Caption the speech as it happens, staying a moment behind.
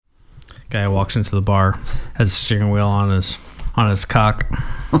Guy walks into the bar, has a steering wheel on his cock.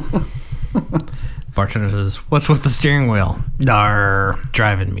 Bartender says, "What's with the steering wheel?" "Darr,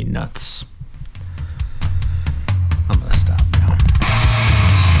 driving me nuts." I'm gonna stop now.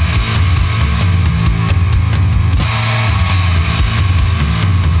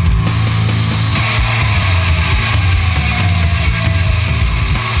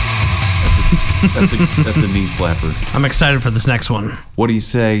 That's a knee slapper. I'm excited for this next one. What do you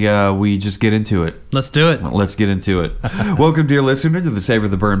say we just get into it? Let's do it. Let's get into it. Welcome, dear listener, to the Savor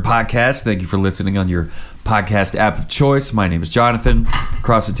the Burn podcast. Thank you for listening on your podcast app of choice. My name is Jonathan.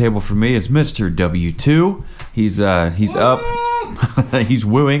 Across the table from me is Mr. W2. He's up. He's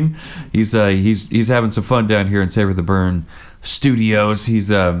wooing. He's having some fun down here in Savor the Burn studios. He's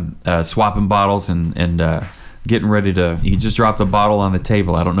swapping bottles and getting ready to. He just dropped a bottle on the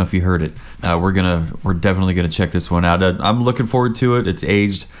table. I don't know if you heard it. We're definitely gonna check this one out. I'm looking forward to it. It's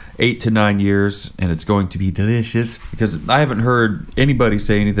aged 8 to 9 years, and it's going to be delicious because I haven't heard anybody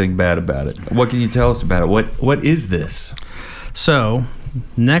say anything bad about it. What can you tell us about it? What is this? So,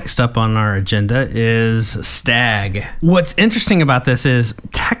 next up on our agenda is Stagg. What's interesting about this is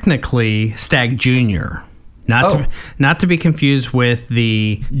technically Stagg Jr. Not to be confused with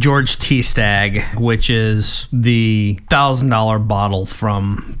the George T. Stagg, which is the $1,000 bottle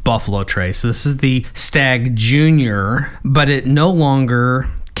from Buffalo Trace. So this is the Stagg Jr., but it no longer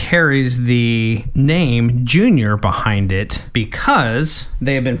carries the name Junior behind it because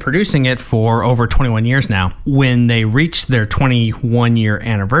they have been producing it for over 21 years now. When they reached their 21-year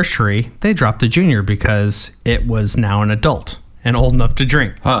anniversary, they dropped the Junior because it was now an adult and old enough to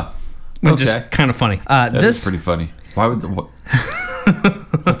drink. Huh. Which is kind of funny. This is pretty funny. Why would... What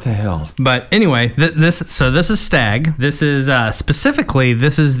the hell? But anyway, this is Stagg. This is specifically,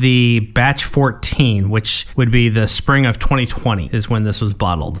 this is the batch 14, which would be the spring of 2020 is when this was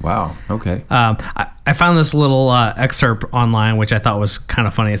bottled. Wow. Okay. I found this little excerpt online, which I thought was kind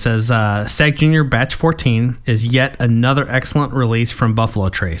of funny. It says, Stagg Jr. Batch 14 is yet another excellent release from Buffalo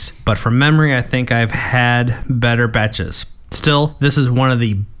Trace. But from memory, I think I've had better batches. Still, this is one of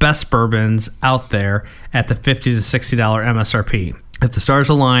the best bourbons out there at the $50 to $60 MSRP. If the stars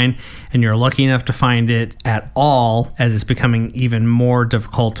align and you're lucky enough to find it at all, as it's becoming even more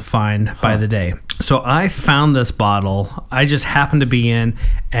difficult to find by the day. So I found this bottle. I just happened to be in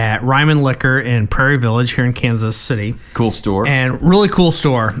at Ryman Liquor in Prairie Village here in Kansas City. Cool store. And really cool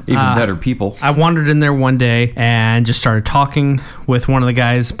store. Even better people. I wandered in there one day and just started talking with one of the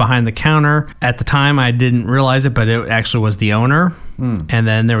guys behind the counter. At the time, I didn't realize it, but it actually was the owner. And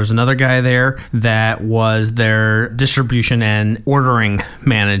then there was another guy there that was their distribution and ordering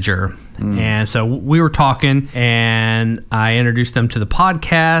manager. And so we were talking, and I introduced them to the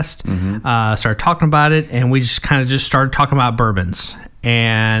podcast, started talking about it, and we just kind of started talking about bourbons.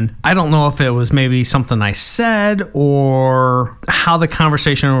 And I don't know if it was maybe something I said or how the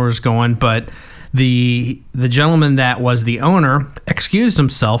conversation was going, but the gentleman that was the owner excused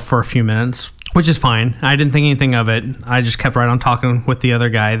himself for a few minutes, which is fine. I didn't think anything of it. I just kept right on talking with the other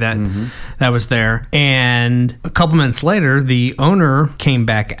guy that was there. And a couple minutes later, the owner came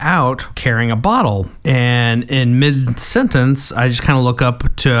back out carrying a bottle. And in mid-sentence, I just kind of look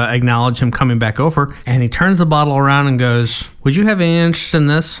up to acknowledge him coming back over. And he turns the bottle around and goes, "Would you have any interest in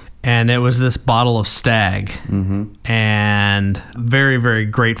this?" And it was this bottle of Stagg. And very, very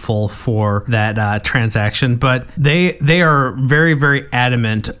grateful for that transaction. But they are very, very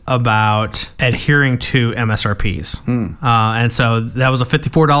adamant about adhering to MSRPs. And so that was a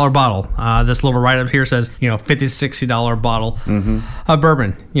 $54 bottle. This little write-up here says, $50 to $60 bottle of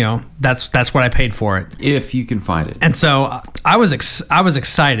bourbon. That's what I paid for it. If you can find it. And so I was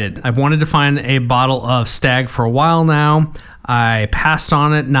excited. I've wanted to find a bottle of Stagg for a while now. I passed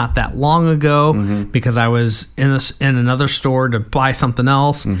on it not that long ago because I was in another store to buy something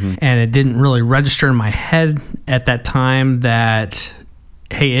else, and it didn't really register in my head at that time that,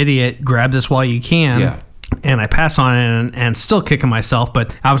 hey, idiot, grab this while you can. Yeah. And I passed on it and still kicking myself,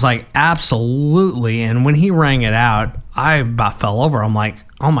 but I was like, absolutely. And when he rang it out, I about fell over. I'm like,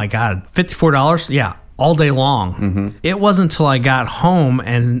 oh my God, $54? Yeah. All day long. It wasn't until I got home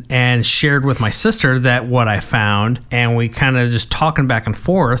and shared with my sister that what I found, and we kind of just talking back and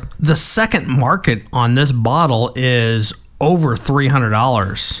forth. The second market on this bottle is over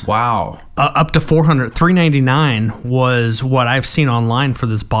 $300. Wow. Up to $399 was what I've seen online for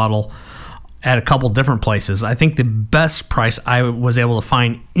this bottle at a couple different places. I think the best price I was able to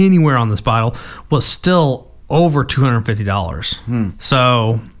find anywhere on this bottle was still over $250.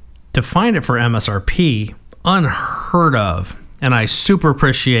 So to find it for MSRP, unheard of. And I super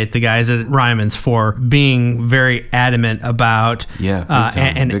appreciate the guys at Ryman's for being very adamant about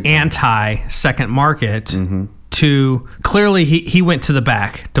an anti-second market. To clearly, he went to the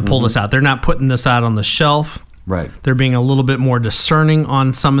back to pull this out. They're not putting this out on the shelf. Right. They're being a little bit more discerning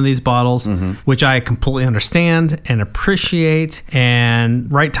on some of these bottles, which I completely understand and appreciate.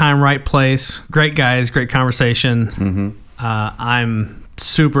 And right time, right place. Great guys, great conversation. I'm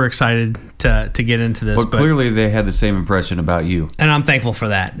super excited to get into this. But clearly they had the same impression about you, and I'm thankful for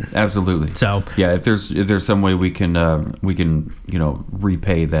that. Absolutely. So yeah, if there's some way we can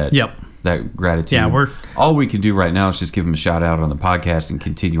repay that. Yep. That gratitude. Yeah, all we can do right now is just give them a shout out on the podcast and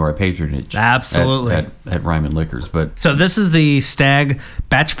continue our patronage. Absolutely. At Ryman Liquors. But so this is the Stagg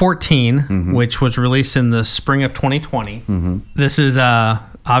Batch 14, which was released in the spring of 2020. This is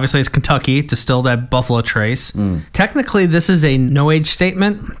obviously it's Kentucky, distilled at Buffalo Trace. Technically, this is a no age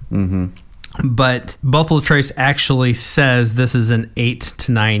statement. But Buffalo Trace actually says this is an 8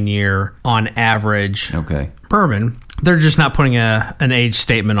 to 9 year on average bourbon. They're just not putting an age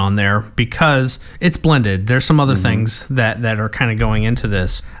statement on there because it's blended. There's some other things that are kind of going into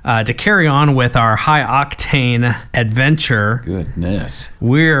this. To carry on with our high octane adventure, goodness,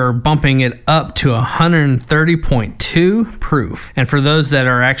 we're bumping it up to 130.2 proof. And for those that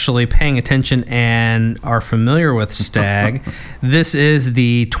are actually paying attention and are familiar with Stagg, this is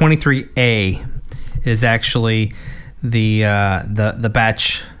the 23A is actually the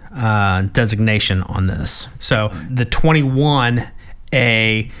batch designation on this. So the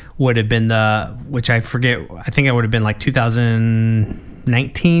 21A would have been which I forget, I think it would have been like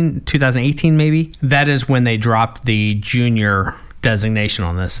 2018 maybe. That is when they dropped the junior designation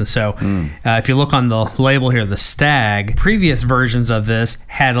on this. And so if you look on the label here, the Stagg, previous versions of this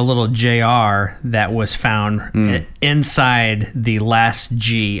had a little JR that was found inside the last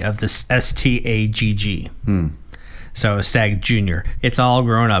G of the STAGG. So a Stagg Junior. It's all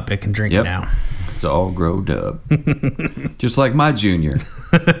grown up. It can drink it now. It's all growed up. Just like my junior.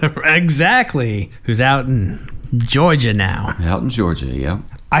 Exactly. Who's out in Georgia now. Out in Georgia, yeah.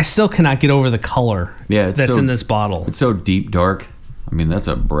 I still cannot get over the color that's in this bottle. It's so deep dark. I mean, that's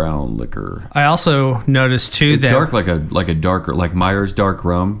a brown liquor. I also noticed, too, it's dark like a darker, like Myers dark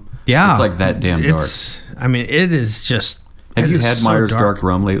rum. Yeah. It's like that damn dark. I mean, it is just... Have you had Myers dark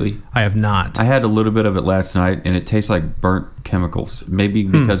rum lately? I have not. I had a little bit of it last night, and it tastes like burnt chemicals. Maybe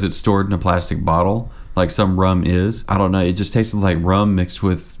because it's stored in a plastic bottle, like some rum is. I don't know. It just tasted like rum mixed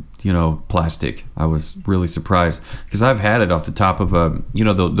with, plastic. I was really surprised because I've had it off the top of a,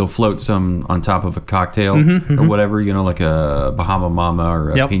 they'll float some on top of a cocktail or whatever, like a Bahama Mama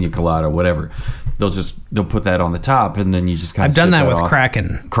or a Pina Colada, whatever. They'll put that on the top, and then you just kind of. I've done that with off.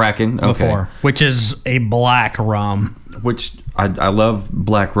 Kraken. Okay. Before, which is a black rum. Which I love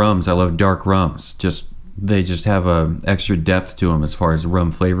black rums. I love dark rums. They just have a extra depth to them as far as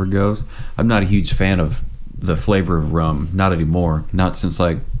rum flavor goes. I'm not a huge fan of the flavor of rum, not anymore. Not since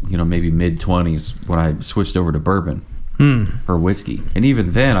maybe mid-20s when I switched over to bourbon or whiskey. And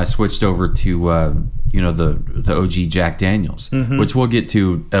even then I switched over to the OG Jack Daniels, which we'll get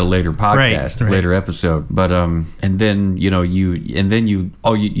to at a later podcast, later episode. But and then you don't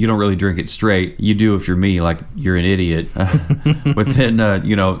really drink it straight. You do if you're me, like you're an idiot. But then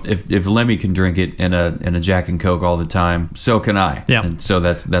if Lemmy can drink it in a Jack and Coke all the time, so can I. Yeah. And so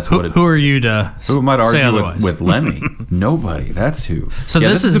that's what it. Who are you to? Who might argue with Lemmy? Nobody. That's who. So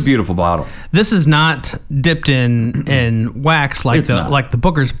this is a beautiful bottle. This is not dipped in wax like the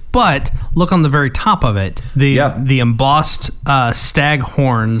Booker's, but look on the very top of it, the embossed stag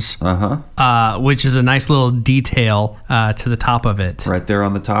horns, which is a nice little detail to the top of it, right there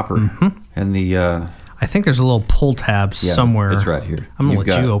on the topper, and the. I think there's a little pull tab somewhere. It's right here. I'm gonna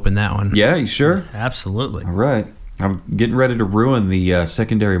let you open that one. Yeah, you sure? Absolutely. All right. I'm getting ready to ruin the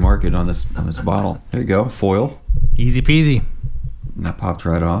secondary market on this bottle. There you go, foil. Easy peasy. And that popped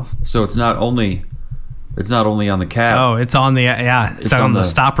right off. So it's not only on the cap. Oh, it's on the it's on the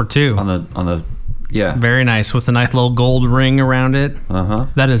stopper too. On the Very nice with a nice little gold ring around it.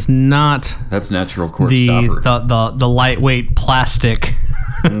 That is not. That's natural cork stopper. The lightweight plastic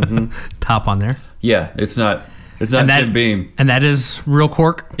top on there. Yeah, it's not. It's not Jim Beam. And that is real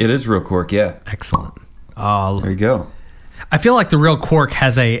cork. It is real cork. Yeah. Excellent. There you go. I feel like the real cork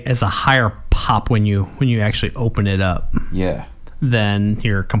has a higher pop when you actually open it up. Yeah. Than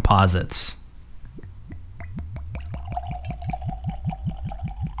your composites.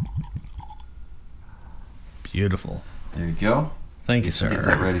 Beautiful. There you go. Thank you, sir. Get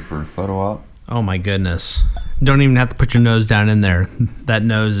that ready for a photo op. Oh my goodness. Don't even have to put your nose down in there. That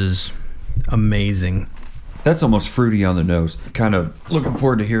nose is amazing. That's almost fruity on the nose. Kind of looking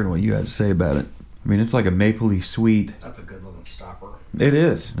forward to hearing what you have to say about it. I mean, it's like a mapley sweet. That's a good looking stopper. It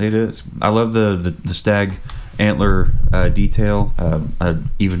is. It is. I love the Stagg antler detail.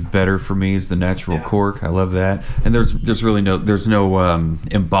 Even better for me is the natural cork. I love that. And there's really no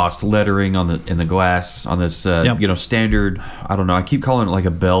embossed lettering in the glass on this standard. I don't know. I keep calling it like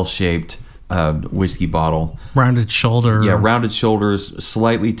a bell shaped whiskey bottle. Rounded shoulder. Yeah, rounded shoulders,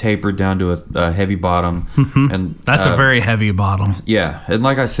 slightly tapered down to a heavy bottom. Mm-hmm. And that's a very heavy bottom. Yeah, and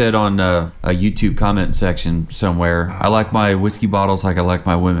like I said on a YouTube comment section somewhere, I like my whiskey bottles like I like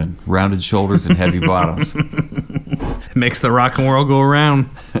my women. Rounded shoulders and heavy bottoms. It makes the rock and world go around.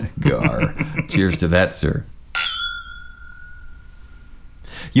 Gar. Cheers to that, sir.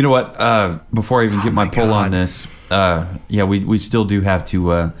 You know what? Before I even get my pull on this, we still do have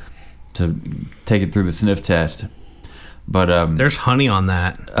to take it through the sniff test. But there's honey on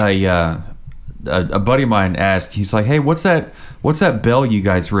that. A buddy of mine asked, he's like, "Hey, what's that bell you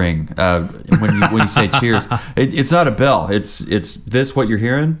guys ring when you say cheers?" It's not a bell. It's this what you're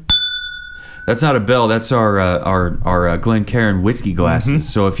hearing? That's not a bell. That's our Glencairn whiskey glasses. Mm-hmm.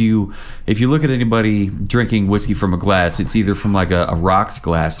 So if you look at anybody drinking whiskey from a glass, it's either from like a rocks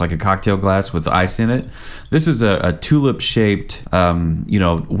glass, like a cocktail glass with ice in it. This is a tulip shaped,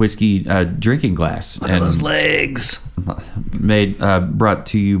 whiskey drinking glass. Look at those legs. Brought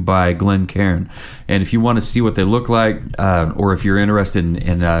to you by Glencairn. And if you want to see what they look like, or if you're interested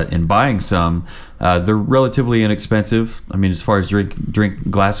in buying some, they're relatively inexpensive. I mean, as far as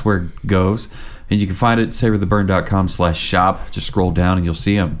drink glassware goes. And you can find it at savortheburn.com/shop. Just scroll down and you'll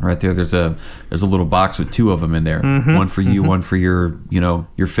see them right there. There's a little box with two of them in there. Mm-hmm, one for you, one for your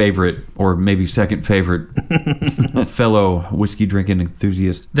favorite or maybe second favorite fellow whiskey drinking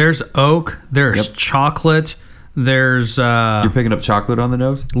enthusiast. There's oak. There's chocolate. There's you're picking up chocolate on the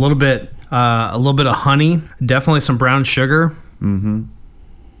nose. A little bit of honey. Definitely some brown sugar. Mm-hmm.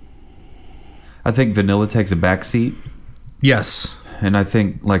 I think vanilla takes a back seat. Yes. And I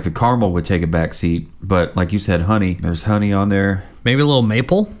think like the caramel would take a back seat, but like you said, honey. There's honey on there. Maybe a little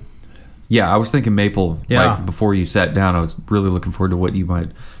maple. Yeah, I was thinking maple. Yeah. Like before you sat down, I was really looking forward to what you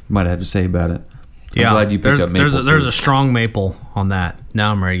might have to say about it. I'm glad you picked up maple. There's a strong maple on that.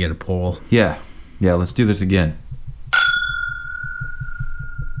 Now I'm ready to get a pull. Yeah. Let's do this again.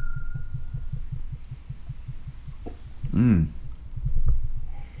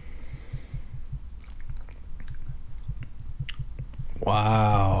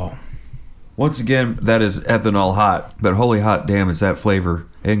 Wow. Once again, that is ethanol hot, but holy hot damn is that flavor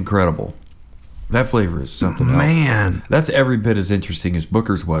incredible. That flavor is something else. Man. That's every bit as interesting as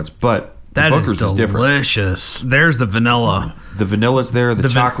Booker's was, but Booker's is different. Delicious. There's the vanilla. The vanilla's there, the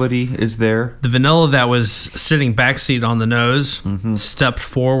chocolatey is there. The vanilla that was sitting backseat on the nose stepped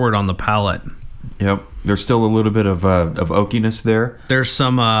forward on the palate. Yep. There's still a little bit of oakiness there. There's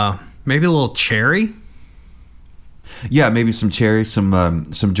some maybe a little cherry. Yeah, maybe some cherry, some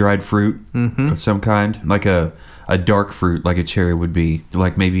dried fruit of some kind, like a dark fruit, like a cherry would be,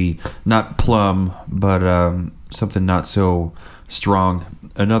 like maybe not plum, but something not so strong.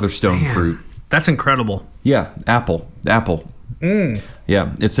 Another stone fruit. That's incredible. Yeah, apple.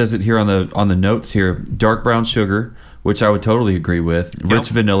 Yeah, it says it here on the notes here. Dark brown sugar, which I would totally agree with. Rich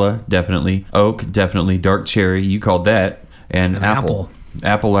vanilla, definitely. Oak, definitely. Dark cherry, you called that, and apple.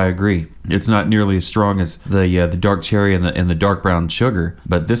 Apple, I agree. It's not nearly as strong as the dark cherry and the dark brown sugar,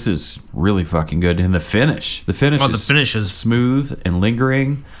 but this is really fucking good. And the finish is smooth and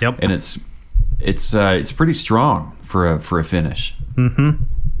lingering. Yep. And it's pretty strong for a finish. Mm-hmm.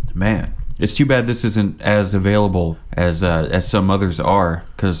 Man, it's too bad this isn't as available as some others are,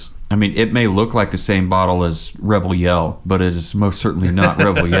 because I mean, it may look like the same bottle as Rebel Yell, but it is most certainly not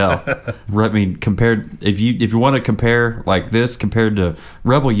Rebel Yell. I mean, if you want to compare like this compared to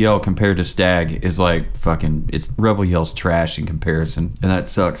Rebel Yell compared to Stagg is like it's Rebel Yell's trash in comparison, and that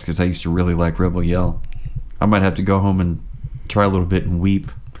sucks because I used to really like Rebel Yell. I might have to go home and try a little bit and weep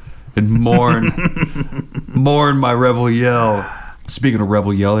and mourn my Rebel Yell. Speaking of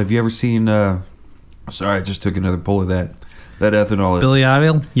Rebel Yell, have you ever seen? Sorry, I just took another pull of that. That ethanol is... Billy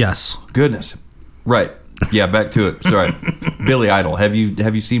Idol? Yes. Goodness. Right. Yeah, back to it. Sorry. Billy Idol. Have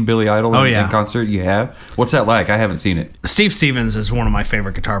you seen Billy Idol in concert? You have? What's that like? I haven't seen it. Steve Stevens is one of my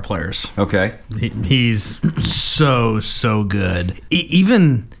favorite guitar players. Okay. He's so good.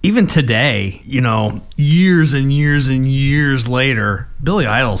 Even today, years and years and years later, Billy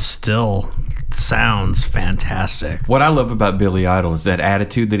Idol still sounds fantastic. What I love about Billy Idol is that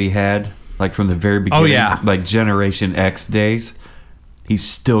attitude that he had. Like from the very beginning, like Generation X days, he's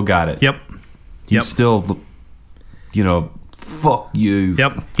still got it. Yep. He's still, fuck you.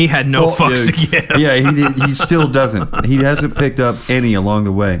 Yep. He had no fucks to give. Yeah, he still doesn't. He hasn't picked up any along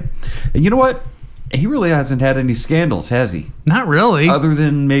the way. And you know what? he really hasn't had any scandals, has he? Not really. Other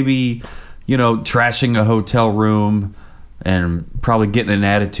than maybe, trashing a hotel room and probably getting an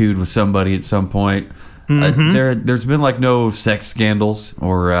attitude with somebody at some point. There's been like no sex scandals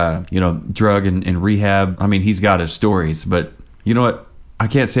or drug and rehab. I mean, he's got his stories, but you know what? I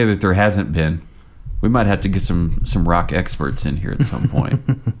can't say that there hasn't been. We might have to get some rock experts in here at some point.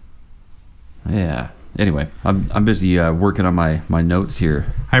 Yeah. Anyway, I'm busy working on my notes here.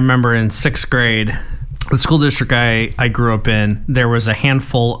 I remember in 6th grade, the school district I grew up in, there was a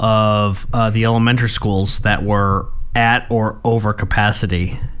handful of the elementary schools that were at or over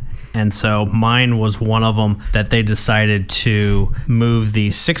capacity. And so mine was one of them that they decided to move the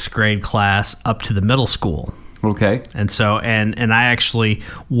 6th grade class up to the middle school. Okay. And so, and I actually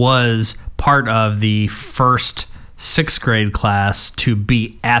was part of the first 6th grade class to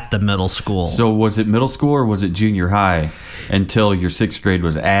be at the middle school. So was it middle school or was it junior high until your 6th grade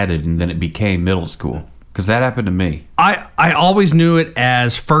was added and then it became middle school? Because that happened to me. I always knew it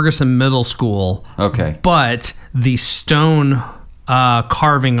as Ferguson Middle School. Okay. But the stone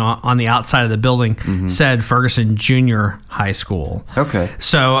carving on the outside of the building said Ferguson Junior High School. Okay.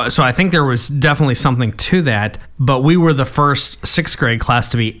 So I think there was definitely something to that, but we were the first 6th grade class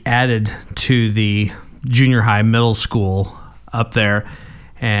to be added to the junior high middle school up there.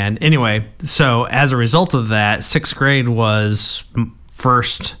 And anyway, so as a result of that, 6th grade was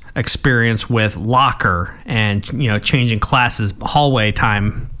first experience with locker and, changing classes, hallway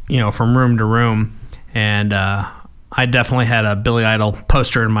time, from room to room. And, I definitely had a Billy Idol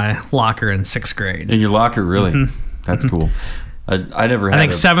poster in my locker in 6th grade. In your locker, really? That's cool. I never had. I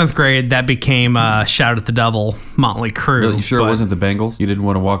think 7th grade that became Shout at the Devil, Motley Crue. Really? You sure it wasn't the Bengals? You didn't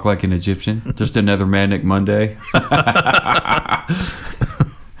want to walk like an Egyptian? Just another Manic Monday?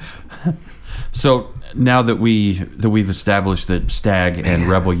 So now that we've established that Stagg and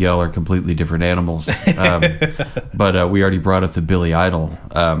Rebel Yell are completely different animals, but we already brought up the Billy Idol.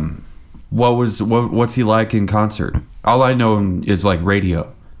 What's he like in concert? All I know is like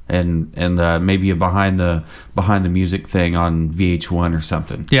radio and maybe a behind the music thing on VH1 or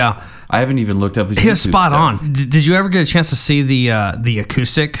something. Yeah, I haven't even looked up his He was YouTube spot stuff. on. Did you ever get a chance to see the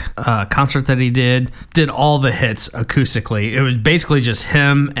acoustic concert that he did? Did all the hits acoustically. It was basically just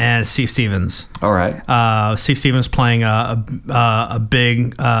him and Steve Stevens. All right. Steve Stevens playing a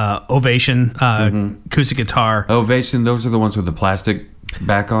big Ovation acoustic guitar. Ovation, those are the ones with the plastic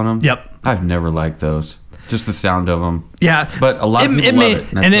back on them? Yep. I've never liked those. Just the sound of them. Yeah. But a lot of people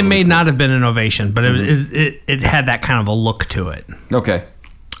love it. And it may not have been an Ovation, but it had that kind of a look to it. Okay.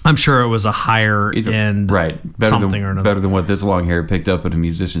 I'm sure it was a higher end something or another. Better than what this long hair picked up at a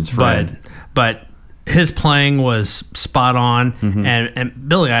musician's friend. But his playing was spot on, and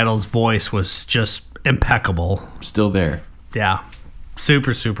Billy Idol's voice was just impeccable. Still there. Yeah.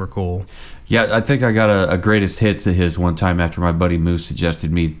 Super, super cool. Yeah, I think I got a greatest hits of his one time after my buddy Moose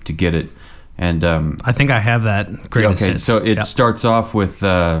suggested me to get it. And I think I have that greatest hits. So it starts off with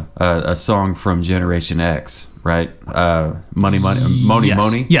a song from Generation X, right? Money,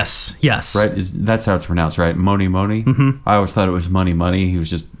 Money. Yes. Right? That's how it's pronounced, right? Money. Mm-hmm. I always thought it was Money. He was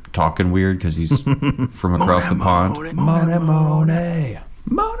just talking weird because he's from across the pond. Money.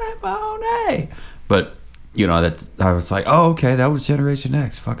 But that I was like, oh, okay, that was Generation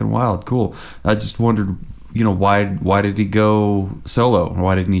X. Fucking wild, cool. I just wondered, why did he go solo?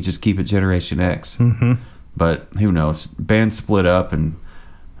 Why didn't he just keep it Generation X? Mm-hmm. But who knows? Band split up, and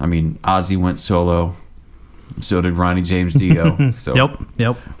I mean, Ozzy went solo. So did Ronnie James Dio. So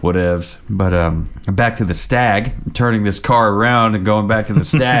Yep. Whatevs. But back to the Stagg. Turning this car around and going back to the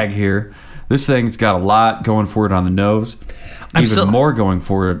Stagg here. This thing's got a lot going for it on the nose. More going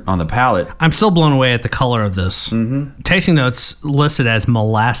for it on the palate. I'm still blown away at the color of this. Mm-hmm. Tasting notes listed as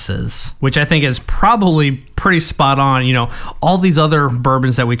molasses, which I think is probably pretty spot on. All these other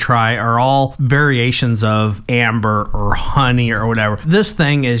bourbons that we try are all variations of amber or honey or whatever. This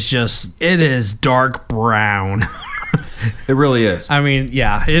thing is it is dark brown. It really is. I mean,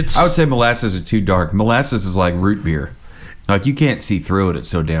 yeah, I would say molasses is too dark. Molasses is like root beer. Like, you can't see through it. It's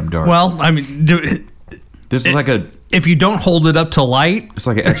so damn dark. Well, I mean, this is like if you don't hold it up to light, it's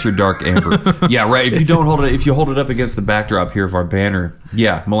like an extra dark amber. Yeah, right. If you hold it up against the backdrop here of our banner,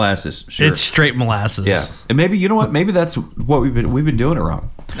 yeah, molasses. Sure. It's straight molasses. Yeah, and maybe you know what? Maybe that's what we've been doing it wrong.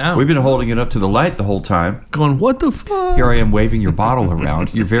 Oh. We've been holding it up to the light the whole time. Going, what the fuck? Here I am waving your bottle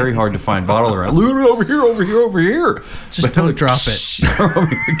around. You're very hard to find bottle around. Look over here. Just don't drop it. Over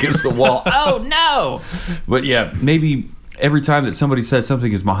here against the wall. Oh no! But yeah, maybe every time that somebody says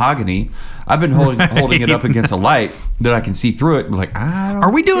something is mahogany, I've been holding it up against a light that I can see through it. I'm like,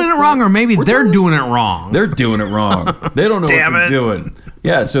 are we doing it wrong, or maybe they're doing it wrong? They're doing it wrong. They don't know what they're doing.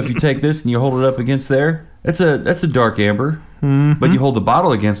 Yeah, so if you take this and you hold it up against there, that's a dark amber. Mm-hmm. But you hold the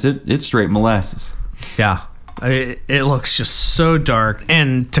bottle against it, it's straight molasses. Yeah. It looks just so dark.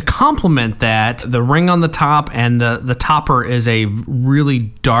 And to complement that, the ring on the top and the topper is a really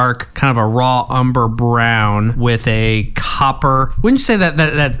dark, kind of a raw umber brown with a copper. Wouldn't you say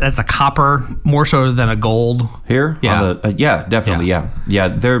that's a copper more so than a gold? Here? Yeah. Yeah, definitely, yeah. Yeah,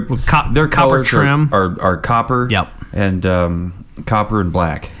 their copper colors trim. are copper. Yep. And copper and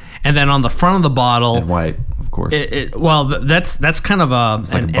black. And then on the front of the bottle... And white, of course. That's kind of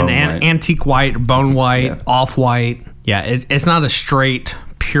an antique white, bone white, off-white. Yeah, it's not a straight,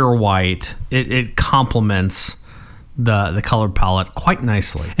 pure white. It complements the color palette quite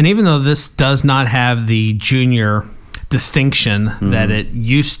nicely. And even though this does not have the junior distinction that it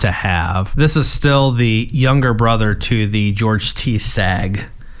used to have, this is still the younger brother to the George T. Stagg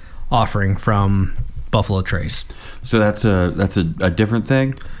offering from Buffalo Trace. So that's a different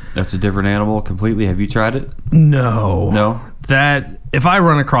thing? That's a different animal completely? Have you tried it? No. That, if I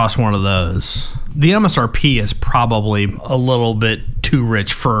run across one of those, the MSRP is probably a little bit too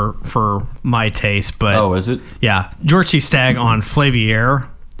rich for my taste. But oh, is it? Yeah. George C. Stagg on Flavier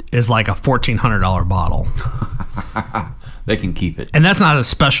is like a $1,400 bottle. They can keep it. And that's not a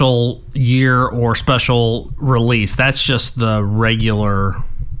special year or special release. That's just the regular...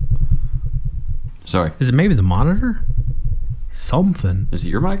 Sorry. Is it maybe the monitor? Something. Is it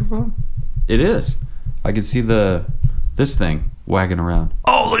your microphone? It is. I can see this thing wagging around.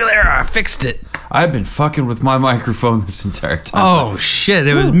 Oh, look at there. I fixed it. I've been fucking with my microphone this entire time. Oh, shit.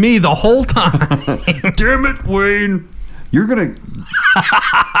 It was me the whole time. Damn it, Wayne. You're going to...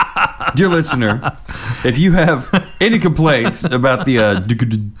 Dear listener, if you have any complaints about the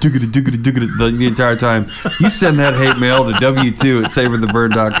entire time, you send that hate mail to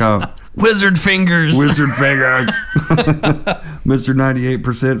w2@savortheburn.com. Wizard fingers. Wizard fingers. Mr.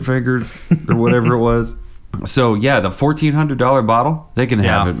 98% fingers, or whatever it was. So, yeah, the $1,400 bottle, they can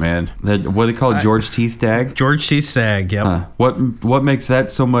have it, man. What do they call it? George T. Stagg? George T. Stagg, yep. What makes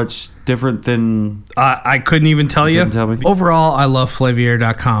that so much different than... I couldn't even tell you. Couldn't tell me? Overall, I love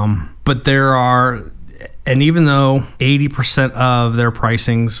Flavier.com, but there are... And even though 80% of their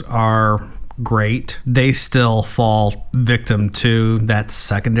pricings are great, they still fall victim to that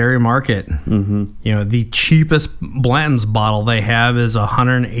secondary market. Mm-hmm. You know, the cheapest Blanton's bottle they have is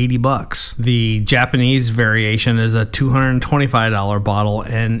 $180. The Japanese variation is a $225 bottle,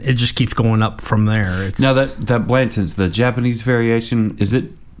 and it just keeps going up from there. Now that Blanton's, the Japanese variation, is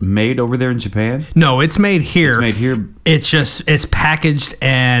it made over there in Japan? No, it's made here. It's made here. It's packaged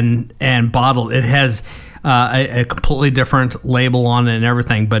and bottled. It has a completely different label on it and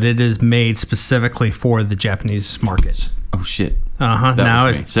everything, but it is made specifically for the Japanese market. Oh shit. Uh-huh.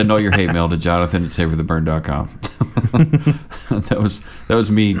 Now send all your hate mail to Jonathan@savortheburn.com. that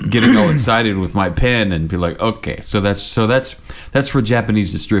was me getting all excited with my pen and be like, okay, so that's for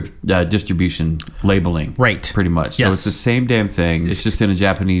Japanese distribution labeling, right? Pretty much. Yes. So it's the same damn thing. It's just in a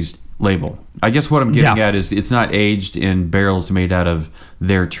Japanese label. I guess what I'm getting at is it's not aged in barrels made out of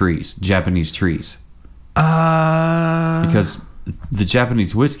their trees, Japanese trees. Because the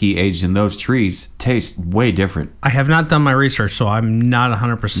Japanese whiskey aged in those trees tastes way different. I have not done my research, so I'm not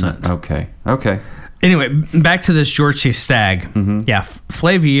 100%. Okay. Anyway, back to this George C. Stagg. Mm-hmm. Yeah,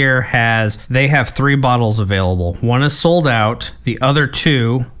 Flavier they have 3 bottles available. One is sold out. The other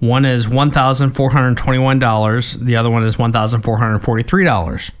 2, one is $1,421. The other one is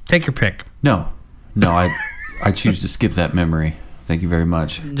 $1,443. Take your pick. No, I choose to skip that memory. Thank you very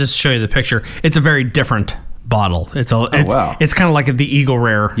much. Just to show you the picture. It's a very different bottle. Wow. It's kind of like the Eagle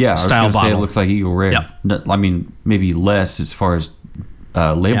Rare style bottle. Say it looks like Eagle Rare. Yep. I mean, maybe less as far as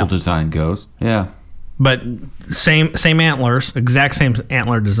label design goes. Yeah. But same antlers, exact same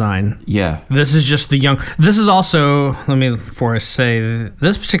antler design. Yeah. This is just the young. This is also, before I say,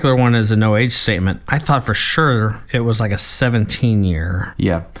 this particular one is a no age statement. I thought for sure it was like a 17-year.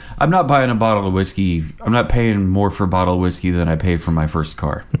 Yeah. I'm not buying a bottle of whiskey. I'm not paying more for a bottle of whiskey than I paid for my first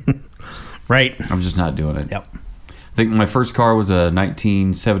car. Right. I'm just not doing it. Yep. I think my first car was a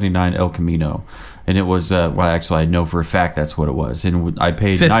 1979 El Camino. And it was, actually, I know for a fact that's what it was. And I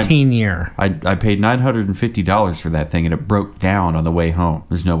paid 15-year. I paid $950 for that thing, and it broke down on the way home.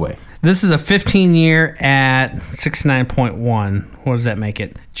 There's no way. This is a 15-year at 69.1. What does that make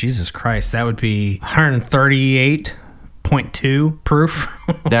it? Jesus Christ, that would be 138.2 proof.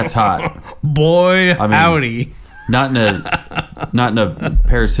 That's hot. Boy, howdy. Not in a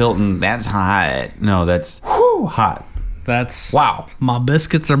Paris Hilton. That's hot. No, that's hot. That's wow. My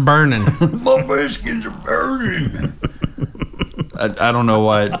biscuits are burning. My biscuits are burning. I don't know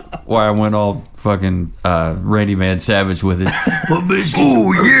why I went all fucking Randy Man Savage with it. My biscuits.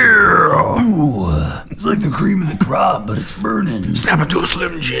 Oh yeah. Ooh, it's like the cream of the crop, but it's burning. Snap into a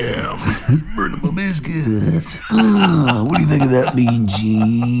Slim Jim. Burning my biscuits. What do you think of that, Mean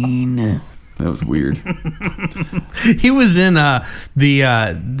Gene? That was weird. He was in the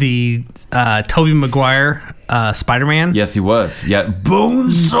Tobey Maguire Spider-Man. Yes, he was. Yeah,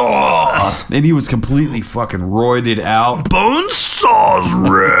 Bonesaw. and he was completely fucking roided out. Bonesaw's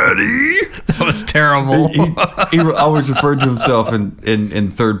ready. That was terrible. He always referred to himself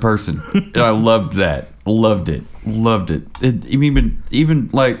in third person, and I loved that. Loved it. Even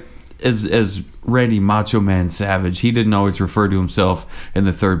like as Randy Macho Man Savage, he didn't always refer to himself in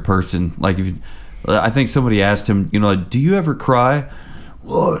the third person. Like, I think somebody asked him, like, do you ever cry?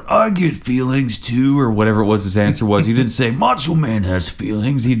 Well, I get feelings too, Or whatever it was his answer was. He didn't say Macho Man has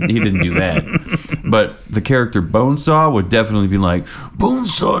feelings. he didn't do that. But the character Bonesaw would definitely be like,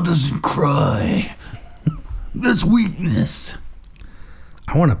 Bonesaw doesn't cry. That's weakness.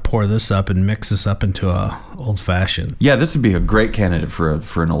 I want to pour this up and mix this up into a old fashioned. yeah, this would be a great candidate for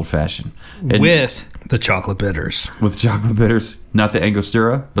an old fashioned. With the chocolate bitters. With chocolate bitters, not the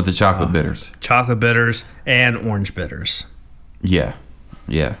Angostura, but the chocolate bitters. Chocolate bitters and orange bitters. Yeah.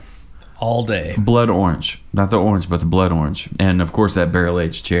 All day. Blood orange. Not the orange, but the blood orange. And, of course, that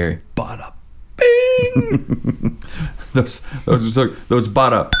barrel-aged cherry. Bada bing. Those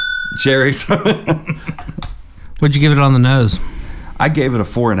bought-up cherries. What'd you give it on the nose? I gave it a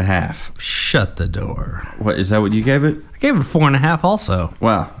 4.5. Shut the door. What, is that what you gave it? I gave it a 4.5 also.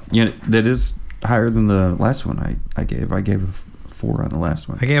 Wow. That is higher than the last one I gave. I gave a 4 on the last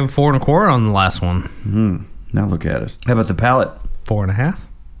one. I gave it 4.25 on the last one. Now look at us. How about the palate? 4.5.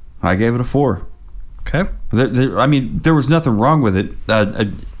 I gave it a 4. Okay. There was nothing wrong with it.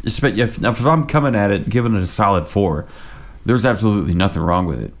 If I'm coming at it, giving it a solid 4, there's absolutely nothing wrong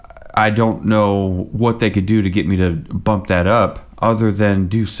with it. I don't know what they could do to get me to bump that up, other than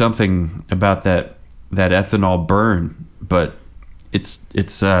do something about that ethanol burn. But it's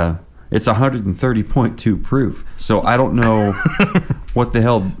 130.2 proof, so I don't know what the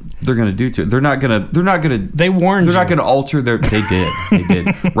hell they're gonna do to it. They're not gonna. They warned you. They're not gonna alter their. They did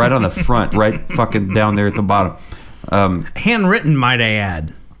right on the front, right fucking down there at the bottom. Handwritten, might I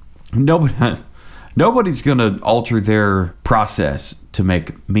add. Nobody's gonna alter their process to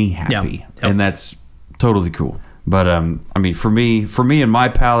make me happy, Yep. and that's totally cool. But for me and my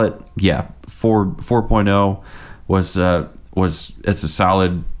palate, 4.0 was it's a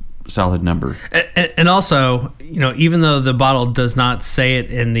solid number. And also, even though the bottle does not say it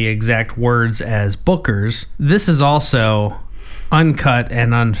in the exact words as Booker's, this is also uncut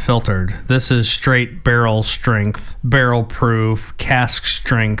and unfiltered. This is straight barrel strength, barrel proof, cask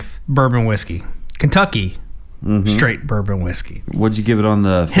strength bourbon whiskey. Kentucky straight bourbon whiskey. What'd you give it on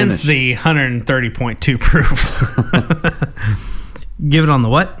the finish? Hence the 130.2 proof. Give it on the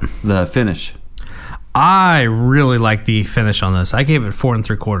what? The finish. I really like the finish on this. I gave it 4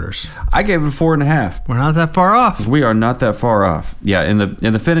 3/4. I gave it a 4.5. We're not that far off. We are not that far off. Yeah, in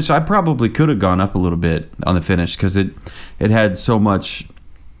the finish, I probably could have gone up a little bit on the finish because it had so much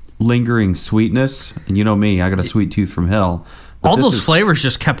lingering sweetness. And you know me, I got a sweet tooth from hell. But all those flavors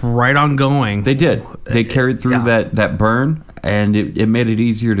just kept right on going. They did. They carried through that burn, and it made it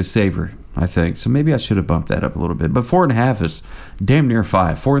easier to savor, I think. So maybe I should have bumped that up a little bit. But 4.5 is damn near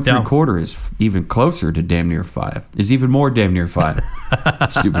 5. 4 3/4 is even closer to damn near 5. Is even more damn near 5.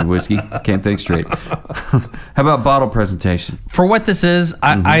 Stupid whiskey. Can't think straight. How about bottle presentation? For what this is,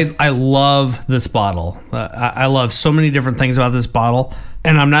 I love this bottle. I love so many different things about this bottle,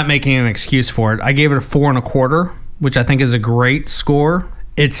 and I'm not making an excuse for it. I gave it a 4 1/4, which I think is a great score.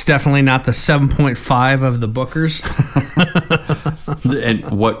 It's definitely not the 7.5 of the Booker's. And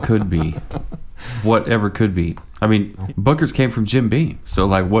what could be? Whatever could be. I mean, Booker's came from Jim Beam. So,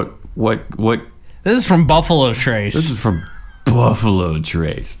 like, what? This is from Buffalo Trace. This is from Buffalo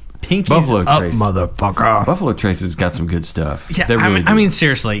Trace. Pinkies Buffalo up, Trace. motherfucker. Buffalo Trace has got some good stuff. Yeah, They really I do. mean,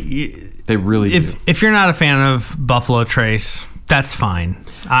 seriously. They really do. If you're not a fan of Buffalo Trace, that's fine.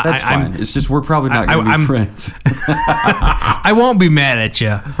 That's fine. It's just we're probably not going to be friends. I won't be mad at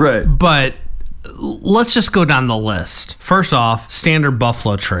you. Right. But let's just go down the list. First off, standard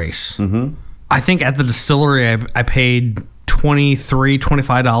Buffalo Trace. Mm-hmm. I think at the distillery, I paid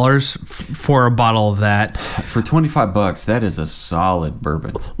 $25 for a bottle of that. For $25, that is a solid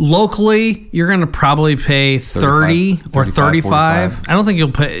bourbon. Locally, you're going to probably pay 30 or 35. 45. I don't think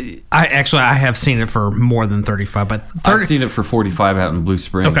you'll pay. I have seen it for more than 35, but 30. I've seen it for 45 out in Blue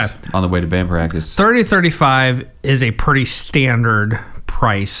Springs on the way to band practice. 30, 35 is a pretty standard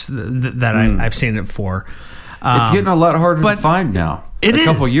price that I've seen it for. It's getting a lot harder to find now. A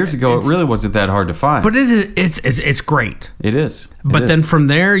couple of years ago, it really wasn't that hard to find. But it's great. It is. But then from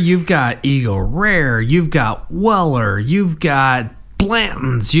there, you've got Eagle Rare, you've got Weller, you've got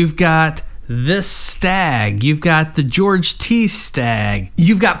Blanton's, you've got this Stagg, you've got the George T. Stagg,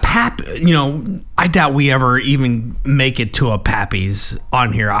 you've got I doubt we ever even make it to a Pappy's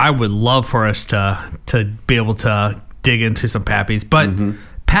on here. I would love for us to be able to dig into some Pappy's, but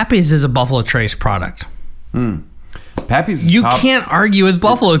Pappy's is a Buffalo Trace product. Pappy's can't argue with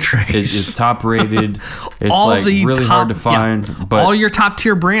Buffalo Trace. It's top rated. It's really hard to find. Yeah, but all your top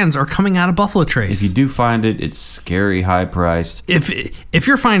tier brands are coming out of Buffalo Trace. If you do find it, it's scary high priced. If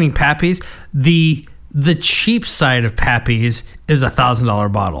you're finding Pappy's, the cheap side of Pappy's is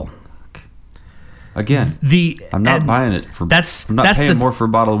 $1,000 bottle. Again, I'm not buying it for. I'm not paying more for a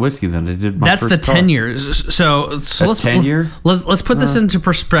bottle of whiskey than I did. My that's first the car. 10 years. So that's 10 year. Let's put this into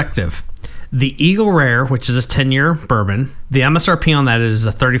perspective. The Eagle Rare, which is a 10-year bourbon, the MSRP on that is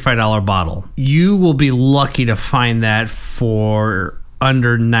a $35 bottle. You will be lucky to find that for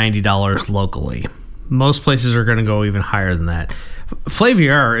under $90 locally. Most places are going to go even higher than that.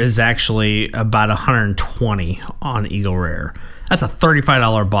 Flavier is actually about $120 on Eagle Rare. That's a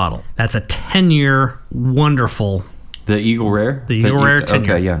 $35 bottle. That's a 10-year wonderful. The Eagle Rare? The Eagle Rare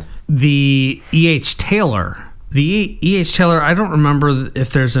 10-year. Okay, yeah. The E.H. Taylor. The E.H. Taylor, I don't remember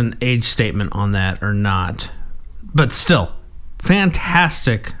if there's an age statement on that or not. But still,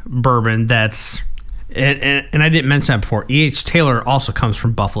 fantastic bourbon that's... And I didn't mention that before. E.H. Taylor also comes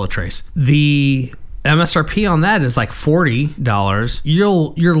from Buffalo Trace. The MSRP on that is like $40.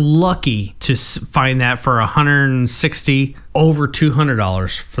 You're lucky to find that for $160, over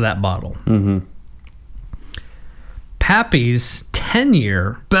 $200 for that bottle. Mm-hmm. Pappy's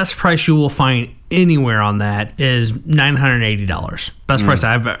 10-year best price you will find anywhere on that is $980. Best price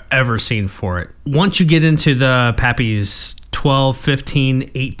I've ever seen for it. Once you get into the Pappy's 12,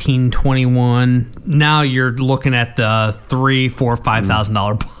 15, 18, 21, now you're looking at the $3,000, $4,000,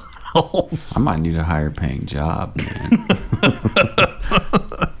 $5,000 bottles. I might need a higher paying job, man.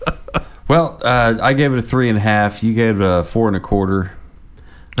 Well, I gave it a 3.5. You gave it a 4.25.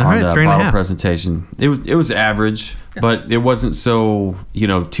 All on right, the 3.5. bottle presentation. It was average, but it wasn't so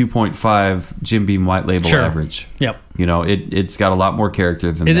 2.5 Jim Beam White Label average. Yep. It's got a lot more character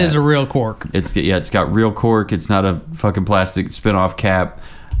than that. It is a real cork. It's got real cork. It's not a fucking plastic spin-off cap.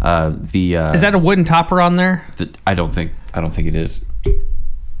 Is that a wooden topper on there? I don't think it is.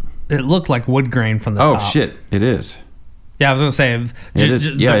 It looked like wood grain from the top. Oh shit, it is. Yeah, I was gonna say it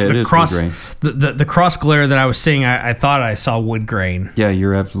is cross, wood grain. The cross glare that I was seeing, I thought I saw wood grain. Yeah,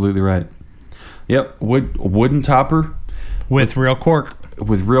 you're absolutely right. Yep, wooden topper with real cork.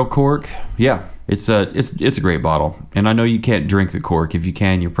 With real cork, yeah, it's a great bottle, and I know you can't drink the cork. If you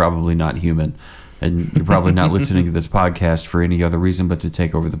can, you're probably not human, and you're probably not listening to this podcast for any other reason but to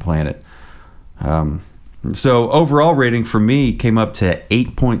take over the planet. So overall rating for me came up to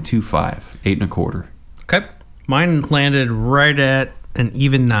 8.25, 8.25. Okay. Mine landed right at an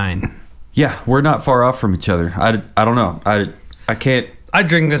even 9. Yeah, we're not far off from each other. I don't know. I can't. I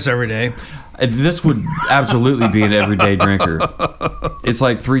drink this every day. This would absolutely be an everyday drinker. It's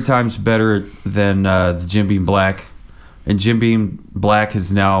like 3 times better than the Jim Beam Black. And Jim Beam Black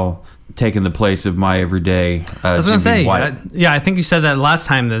has now taken the place of my everyday I was going to say, White. I think you said that last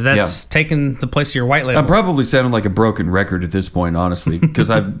time, that's taken the place of your white label. I'm probably sounding like a broken record at this point, honestly, because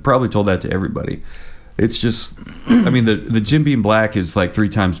I've probably told that to everybody. It's just, I mean, the Jim Beam Black is like 3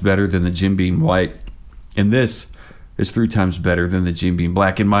 times better than the Jim Beam White, and this is 3 times better than the Jim Beam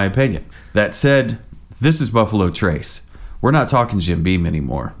Black, in my opinion. That said, this is Buffalo Trace. We're not talking Jim Beam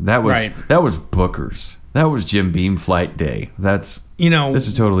anymore. That was Booker's. That was Jim Beam Flight Day. This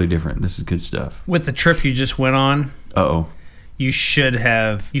is totally different. This is good stuff. With the trip you just went on, you should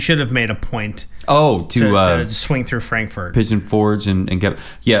have made a point. To swing through Frankfurt, Pigeon Forge, and get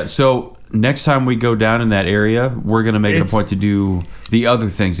So next time we go down in that area, we're going to make it a point to do the other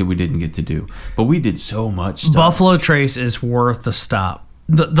things that we didn't get to do. But we did so much stuff. Buffalo Trace is worth the stop.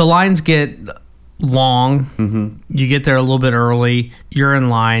 The lines get long. Mm-hmm. You get there a little bit early. You're in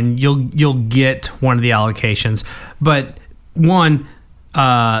line. You'll get one of the allocations. But one,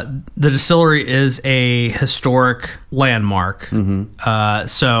 the distillery is a historic landmark. Mm-hmm.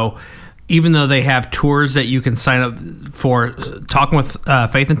 So even though they have tours that you can sign up for, talking with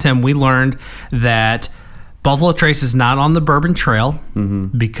Faith and Tim, we learned that Buffalo Trace is not on the Bourbon Trail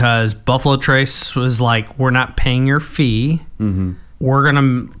because Buffalo Trace was like, we're not paying your fee. Mm-hmm. We're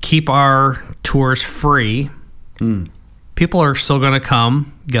going to keep our tours free. People are still going to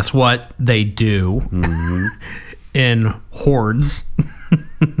come. Guess what? They do. In hordes.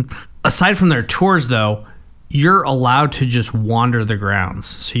 Aside from their tours, though, you're allowed to just wander the grounds.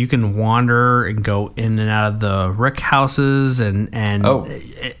 So you can wander and go in and out of the rick houses, and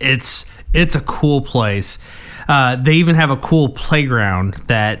it's a cool place. They even have a cool playground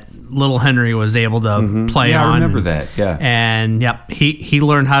that little Henry was able to play on. I remember that. Yeah. And he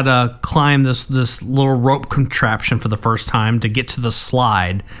learned how to climb this little rope contraption for the first time to get to the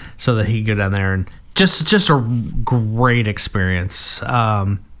slide so that he could go down there, and just a great experience.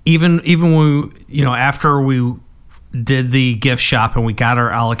 Even when we, after we did the gift shop and we got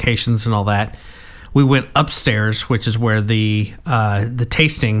our allocations and all that, we went upstairs, which is where the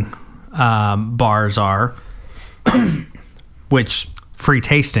tasting bars are, which free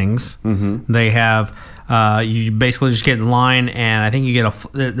tastings. They have you basically just get in line, and I think you get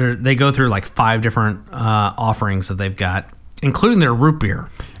they go through like 5 different offerings that they've got, including their root beer.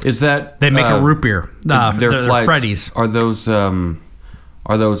 Is that they make a root beer? Their flights, Freddy's.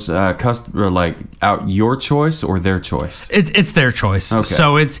 Are those like out your choice or their choice? It's their choice. Okay.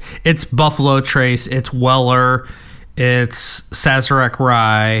 So it's Buffalo Trace, it's Weller, it's Sazerac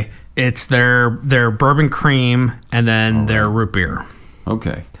Rye, it's their bourbon cream, and then their root beer.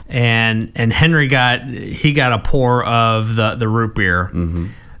 Okay. And Henry got a pour of the root beer.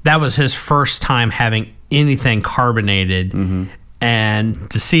 That was his first time having anything carbonated.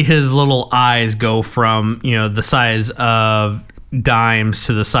 And to see his little eyes go from the size of dimes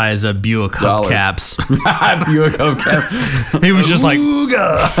to the size of Buick hubcaps. Buick hubcaps. He was just like,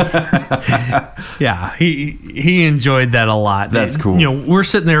 yeah, he enjoyed that a lot. That's cool. We're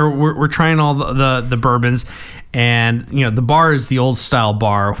sitting there, we're trying all the bourbons, and the bar is the old style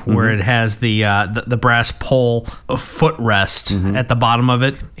bar where it has the brass pole footrest at the bottom of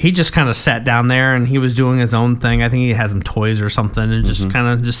it. He just kind of sat down there and he was doing his own thing. I think he had some toys or something, and just kind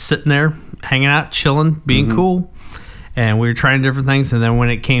of just sitting there, hanging out, chilling, being cool. And we were trying different things, and then when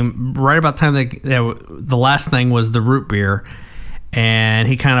it came right about time, the last thing was the root beer, and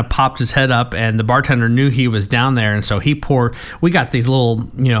he kind of popped his head up, and the bartender knew he was down there, and so he poured. We got these little,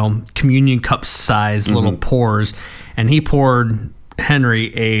 communion cup size little pours, and he poured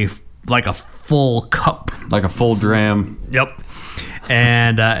Henry a full cup, like a full dram. Yep.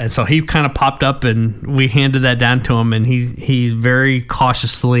 And so he kind of popped up, and we handed that down to him, and he very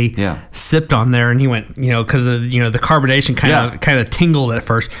cautiously sipped on there, and he went, because the carbonation kind of tingled at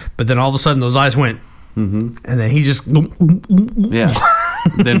first, but then all of a sudden those eyes went, and then he just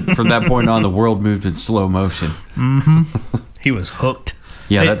Then from that point on, the world moved in slow motion. He was hooked.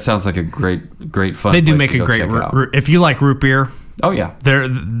 Yeah, that sounds like a great fun. They do place make to a go great check out. if you like root beer. Oh yeah,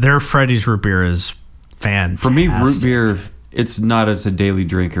 their Freddy's root beer is fantastic. For me, root beer, it's not as a daily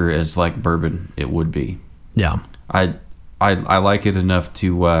drinker as like bourbon it would be. Yeah. I like it enough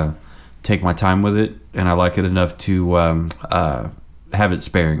to take my time with it, and I like it enough to have it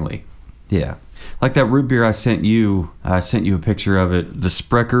sparingly. Yeah. Like that root beer I sent you a picture of it, the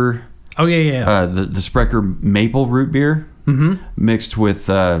Sprecher. Oh yeah. The Sprecher maple root beer mixed with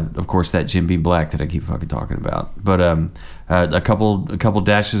of course that Jim Beam Black that I keep fucking talking about. But a couple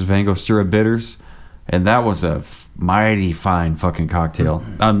dashes of Angostura bitters, and that was a mighty fine fucking cocktail.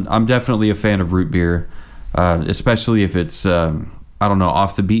 I'm definitely a fan of root beer, especially if it's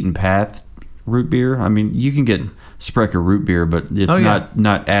off the beaten path root beer. I mean, you can get Sprecher root beer, but it's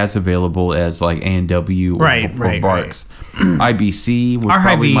not as available as like A&W or Barks. IBC was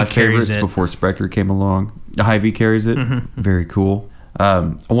probably my favorites before Sprecher came along. Hy-Vee carries it. Very cool.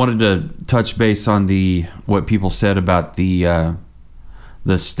 I wanted to touch base on what people said about the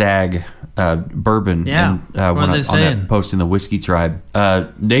Stagg bourbon. Yeah. And, on that post in the Whiskey Tribe.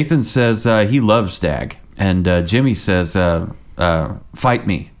 Nathan says he loves Stagg, and Jimmy says fight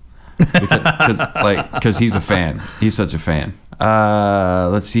me. Because he's a fan. He's such a fan.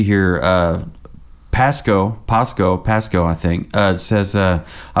 Let's see here. Pasco, I think, says,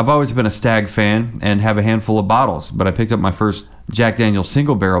 I've always been a Stagg fan and have a handful of bottles, but I picked up my first Jack Daniel's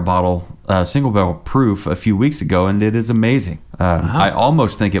single barrel proof a few weeks ago, and it is amazing. I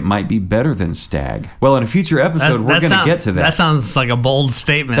almost think it might be better than Stagg. Well, in a future episode, we're going to get to that. That sounds like a bold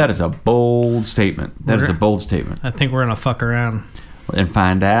statement. That is a bold statement. I think we're going to fuck around and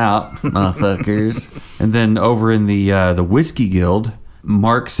find out, motherfuckers. And then over in the Whiskey Guild,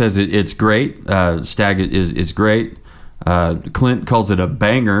 Mark says it's great. Stagg is great. Clint calls it a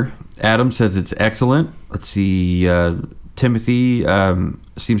banger. Adam says it's excellent. Let's see. Timothy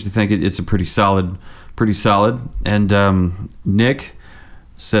seems to think it's a pretty solid. And Nick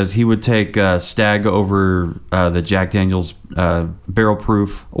says he would take Stagg over the Jack Daniel's Barrel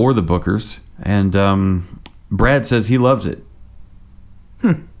Proof or the Booker's. And Brad says he loves it.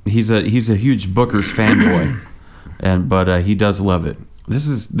 He's a huge Booker's fanboy, but he does love it. This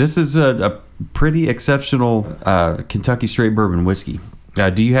is a pretty exceptional Kentucky straight bourbon whiskey.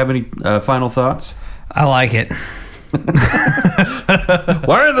 Do you have any final thoughts? I like it.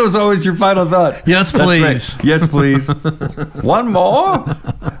 Why are those always your final thoughts? Yes, please. Yes, please. One more.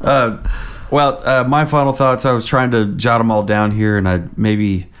 My final thoughts. I was trying to jot them all down here, and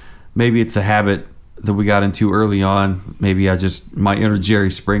maybe it's a habit that we got into early on. Maybe my inner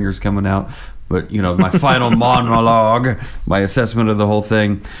Jerry Springer's coming out. But my final monologue, my assessment of the whole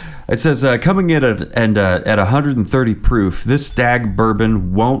thing. It says, coming in at 130 proof, this Stagg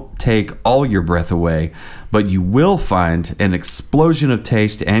bourbon won't take all your breath away, but you will find an explosion of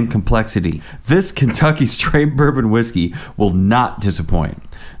taste and complexity. This Kentucky straight bourbon whiskey will not disappoint.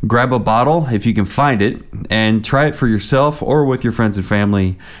 Grab a bottle if you can find it, and try it for yourself or with your friends and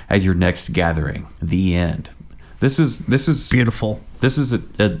family at your next gathering. The end. This is beautiful. This is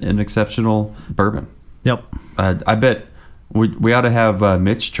an exceptional bourbon. Yep. I bet we ought to have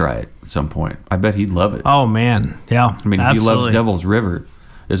Mitch try it at some point. I bet he'd love it. Oh, man. Yeah. I mean, absolutely. He loves Devil's River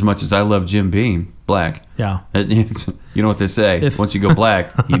as much as I love Jim Beam Black. Yeah. You know what they say. Once you go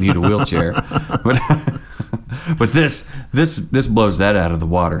black, you need a wheelchair. But this blows that out of the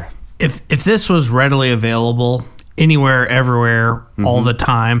water. If this was readily available anywhere, everywhere, all the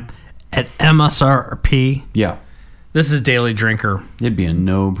time, at MSRP, yeah, this is Daily Drinker. It'd be a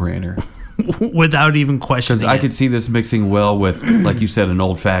no-brainer. Without even questioning. Because I could see this mixing well with, like you said, an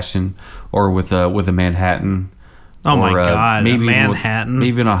old fashioned, or with a Manhattan. Oh my God, maybe a Manhattan,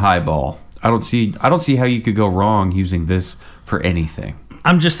 even a highball. I don't see how you could go wrong using this for anything.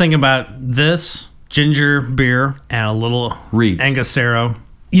 I'm just thinking about this ginger beer and a little Reeds. Angosero.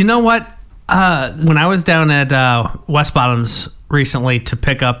 You know what? When I was down at West Bottoms recently to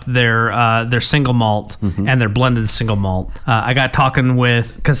pick up their single malt and their blended single malt, I got talking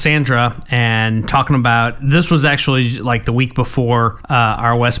with Cassandra and talking about, this was actually like the week before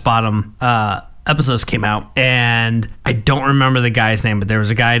our West Bottom episodes came out, and I don't remember the guy's name, but there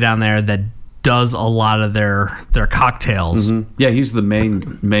was a guy down there that does a lot of their cocktails. Yeah, he's the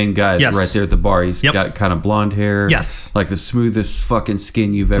main guy right there at the bar. He's got kind of blonde hair. Yes. Like the smoothest fucking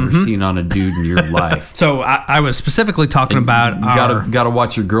skin you've ever seen on a dude in your life. So I was specifically talking about you gotta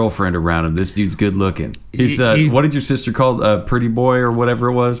watch your girlfriend around him. This dude's good looking. He's what did your sister call Pretty Boy or whatever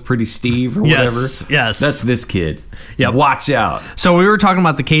it was? Pretty Steve or whatever? Yes. That's this kid. Yep. Watch out. So we were talking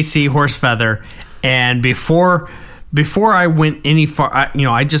about the KC Horsefeather, and before I went any far,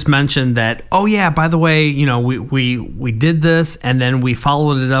 I just mentioned that, oh yeah, by the way, we did this, and then we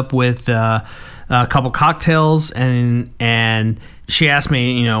followed it up with a couple cocktails, and she asked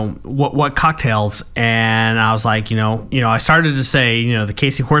me, what cocktails, and I was like, I started to say, the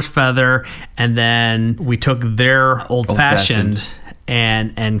KC Horsefeather, and then we took their old fashioned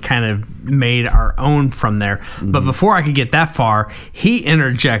and kind of made our own from there. But before I could get that far, he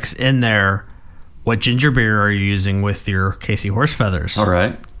interjects in there, what ginger beer are you using with your KC Horsefeathers? All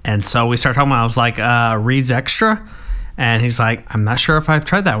right. And so we started talking about, I was like, Reed's Extra. And he's like, I'm not sure if I've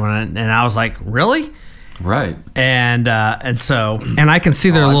tried that one. And I was like, really? Right. And I can see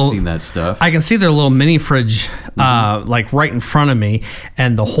their I've seen that stuff. I can see their little mini fridge, like right in front of me.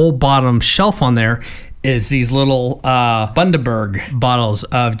 And the whole bottom shelf on there is these little Bundaberg bottles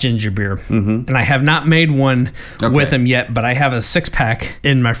of ginger beer. And I have not made one with them yet, but I have a 6-pack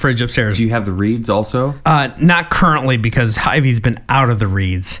in my fridge upstairs. Do you have the Reeds also? Not currently, because Ivy's been out of the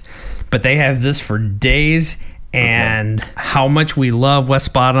Reeds. But they have this for days, and how much we love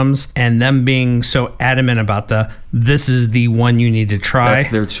West Bottoms, and them being so adamant about this is the one you need to try.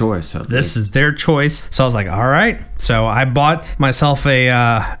 That's their choice. This is their choice. So I was like, all right. So I bought myself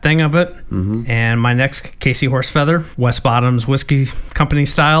a thing of it, and my next KC Horsefeather, West Bottoms Whiskey Company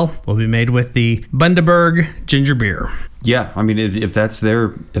style, will be made with the Bundaberg ginger beer. Yeah, I mean, if that's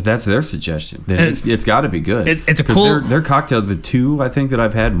their suggestion, then it's got to be good. It's a cool. Their cocktail, the two I think that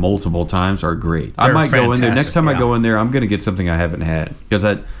I've had multiple times, are great. I might go in there next time. I go in there, I'm going to get something I haven't had, because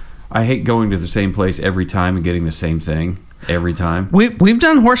I hate going to the same place every time and getting the same thing every time. We've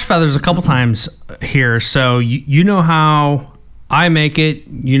done Horsefeathers a couple times here, so you know how I make it.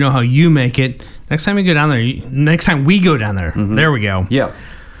 You know how you make it. Next time we go down there, there we go. Yeah.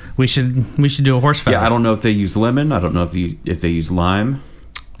 We should do a Horsefeather. Yeah, I don't know if they use lemon. I don't know if they use lime.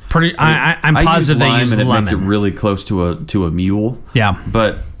 I'm positive they use lemon, and lemon. it makes it really close to a mule. Yeah,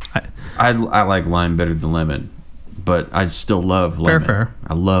 but I like lime better than lemon. But I still love lemon. Fair.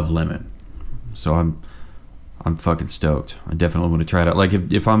 I love lemon, so I'm fucking stoked. I definitely want to try it out. Like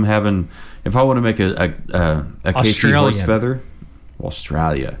if I want to make a KC Horsefeather,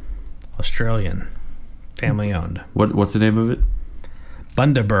 Australian, family owned. What's the name of it?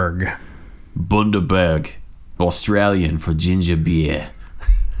 Bundaberg, Australian for ginger beer.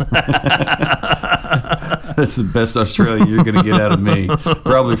 That's the best Australia you're going to get out of me,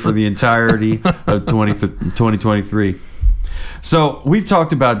 probably for the entirety of 2023. So we've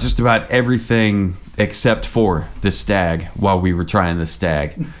talked about just about everything except for the Stagg while we were trying the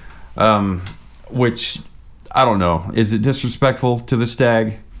Stagg, which I don't know. Is it disrespectful to the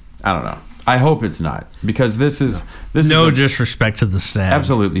Stagg? I don't know. I hope it's not, because this is disrespect to the Stagg.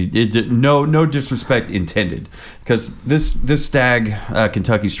 Absolutely, no disrespect intended, because this Stagg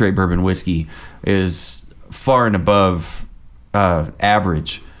Kentucky Straight Bourbon whiskey is far and above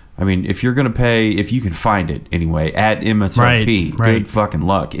average. I mean, if you're going to pay, if you can find it anyway at MSRP, right. good fucking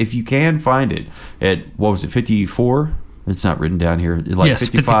luck. If you can find it at, what was it, 54? It's not written down here. Like yes,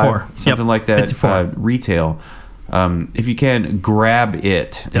 55, 54. something like that. 54. Retail. If you can, grab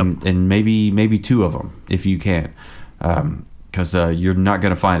it, and maybe two of them if you can, because you're not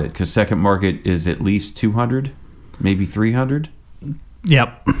going to find it, because second market is at least 200, maybe 300.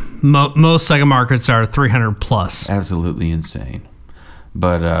 Yep, most second markets are 300 plus. Absolutely insane.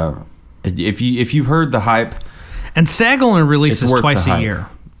 But if you've heard the hype, and Stagg only releases twice a year.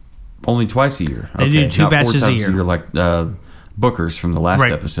 Only twice a year. They do 2 batches a year. Like Booker's from the last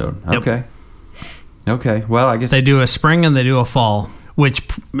episode. Yep. Okay. Well, I guess they do a spring and they do a fall, which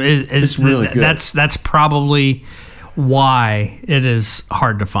is really good. That's probably why it is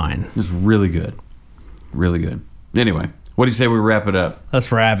hard to find. It's really good. Really good. Anyway, what do you say we wrap it up?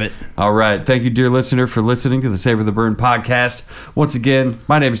 Let's wrap it. All right. Thank you, dear listener, for listening to the Savor the Burn podcast. Once again,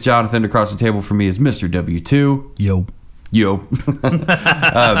 my name is Jonathan. Across the table from me is Mr. W2. Yo.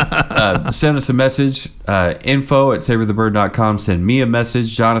 Send us a message, info at savortheburn.com. Send me a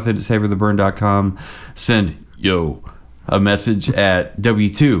message, Jonathan at savortheburn.com. Send a message at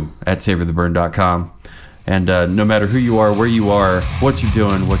w2 at savortheburn.com. And no matter who you are, where you are, what you're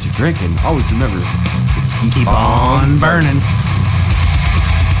doing, what you're drinking, always remember, keep on burning.